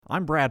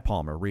I'm Brad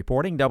Palmer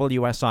reporting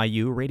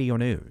WSIU Radio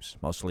News.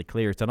 Mostly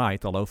clear tonight,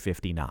 the low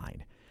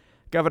 59.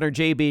 Governor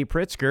J.B.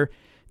 Pritzker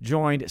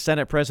joined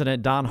Senate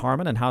President Don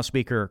Harmon and House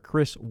Speaker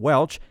Chris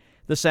Welch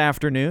this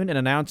afternoon in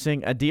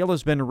announcing a deal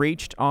has been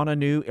reached on a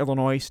new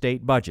Illinois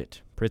state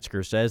budget.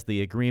 Pritzker says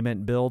the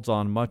agreement builds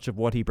on much of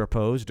what he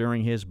proposed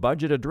during his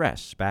budget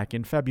address back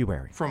in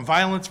February. From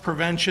violence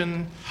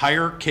prevention,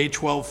 higher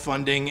K-12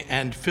 funding,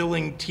 and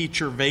filling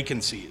teacher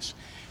vacancies,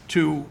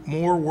 to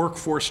more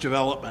workforce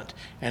development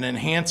and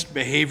enhanced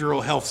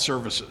behavioral health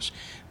services,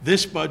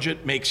 this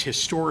budget makes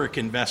historic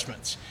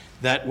investments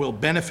that will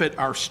benefit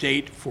our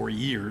state for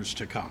years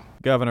to come.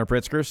 Governor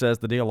Pritzker says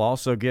the deal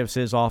also gives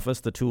his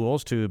office the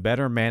tools to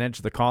better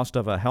manage the cost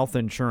of a health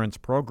insurance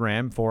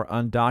program for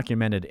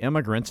undocumented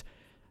immigrants.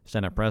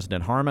 Senate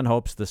President Harmon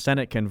hopes the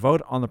Senate can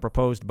vote on the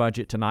proposed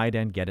budget tonight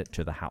and get it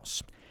to the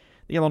House.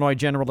 The Illinois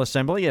General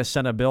Assembly has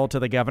sent a bill to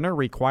the governor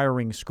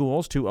requiring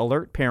schools to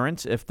alert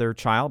parents if their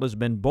child has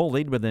been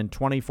bullied within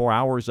 24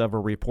 hours of a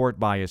report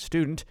by a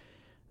student.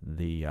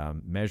 The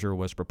measure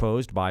was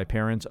proposed by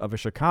parents of a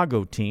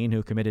Chicago teen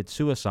who committed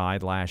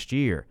suicide last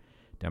year.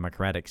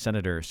 Democratic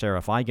Senator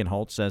Sarah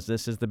Feigenholtz says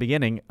this is the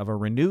beginning of a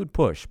renewed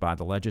push by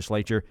the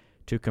legislature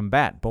to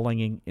combat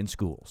bullying in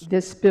schools.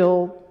 This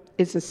bill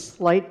is a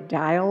slight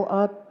dial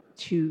up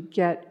to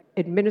get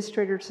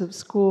administrators of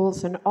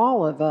schools and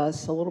all of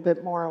us a little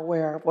bit more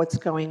aware of what's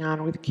going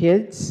on with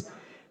kids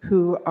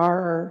who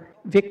are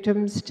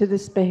victims to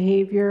this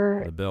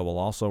behavior. The bill will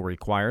also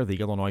require the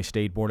Illinois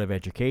State Board of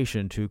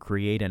Education to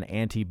create an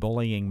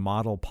anti-bullying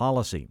model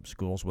policy.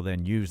 Schools will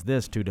then use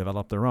this to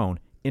develop their own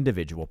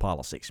individual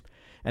policies.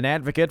 An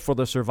advocate for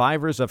the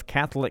survivors of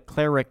Catholic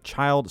cleric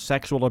child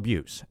sexual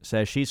abuse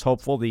says she's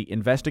hopeful the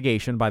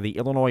investigation by the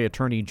Illinois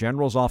Attorney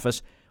General's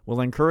office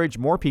will encourage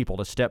more people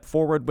to step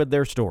forward with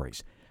their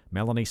stories.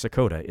 Melanie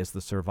Sakota is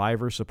the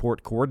Survivor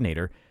Support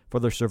Coordinator for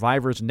the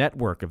Survivors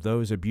Network of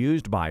Those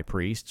Abused by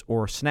Priests,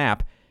 or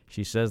SNAP.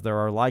 She says there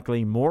are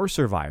likely more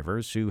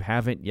survivors who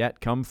haven't yet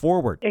come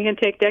forward. It can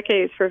take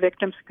decades for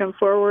victims to come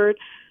forward,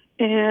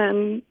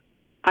 and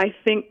I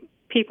think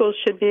people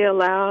should be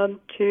allowed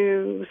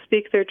to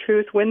speak their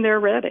truth when they're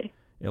ready.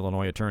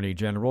 Illinois Attorney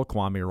General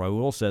Kwame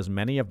Raoul says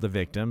many of the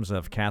victims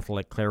of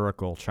Catholic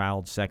clerical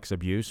child sex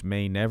abuse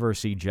may never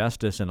see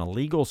justice in a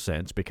legal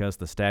sense because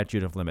the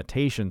statute of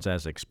limitations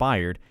has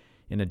expired.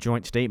 In a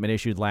joint statement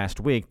issued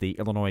last week, the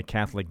Illinois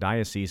Catholic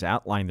Diocese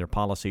outlined their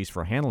policies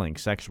for handling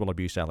sexual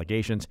abuse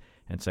allegations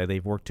and say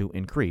they've worked to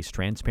increase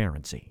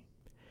transparency.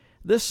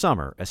 This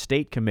summer, a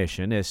state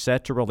commission is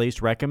set to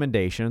release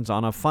recommendations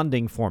on a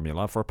funding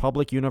formula for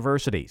public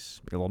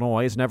universities.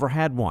 Illinois has never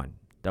had one.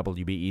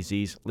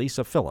 WBEZ's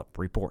Lisa Phillip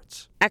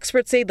reports.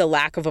 Experts say the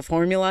lack of a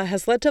formula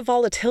has led to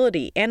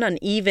volatility and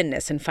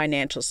unevenness in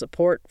financial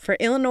support for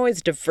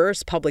Illinois'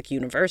 diverse public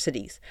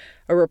universities.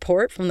 A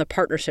report from the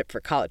Partnership for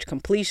College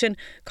Completion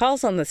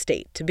calls on the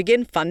state to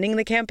begin funding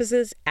the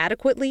campuses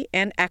adequately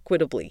and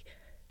equitably.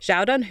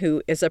 Xiao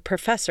Dunhu is a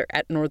professor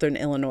at Northern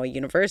Illinois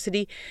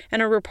University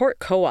and a report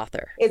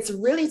co-author. It's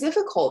really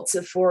difficult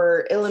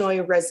for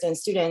Illinois resident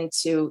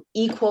students to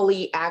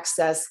equally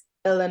access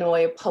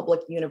Illinois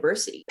public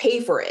university,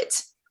 pay for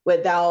it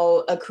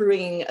without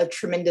accruing a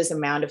tremendous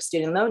amount of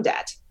student loan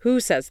debt. Hu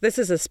says this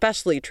is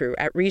especially true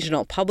at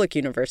regional public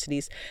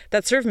universities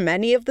that serve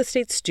many of the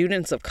state's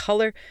students of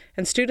color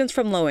and students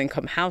from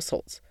low-income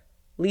households.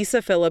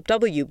 Lisa Phillip,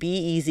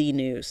 WBEZ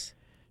News.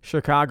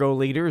 Chicago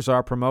leaders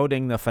are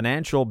promoting the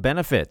financial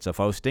benefits of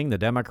hosting the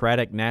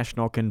Democratic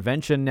National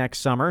Convention next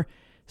summer.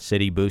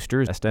 City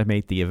boosters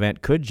estimate the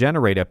event could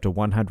generate up to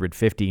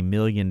 $150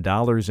 million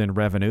in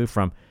revenue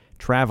from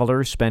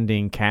travelers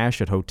spending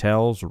cash at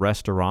hotels,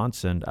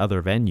 restaurants, and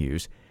other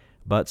venues.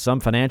 But some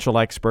financial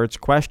experts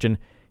question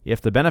if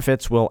the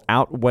benefits will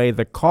outweigh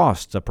the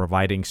costs of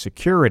providing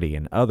security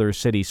and other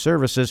city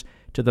services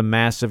to the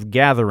massive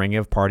gathering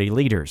of party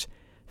leaders.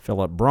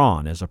 Philip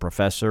Braun is a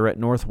professor at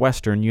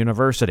Northwestern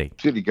University.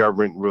 City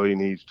government really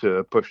needs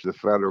to push the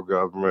federal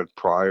government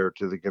prior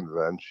to the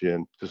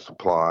convention to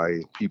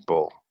supply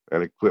people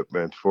and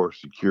equipment for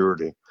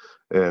security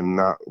and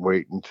not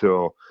wait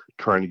until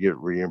trying to get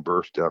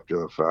reimbursed after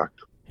the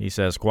fact. He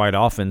says quite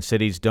often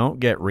cities don't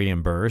get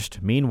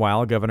reimbursed.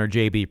 Meanwhile, Governor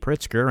J.B.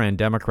 Pritzker and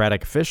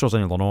Democratic officials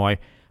in Illinois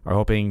are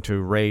hoping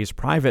to raise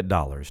private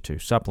dollars to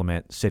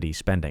supplement city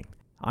spending.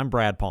 I'm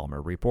Brad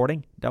Palmer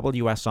reporting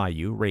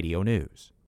WSIU Radio News.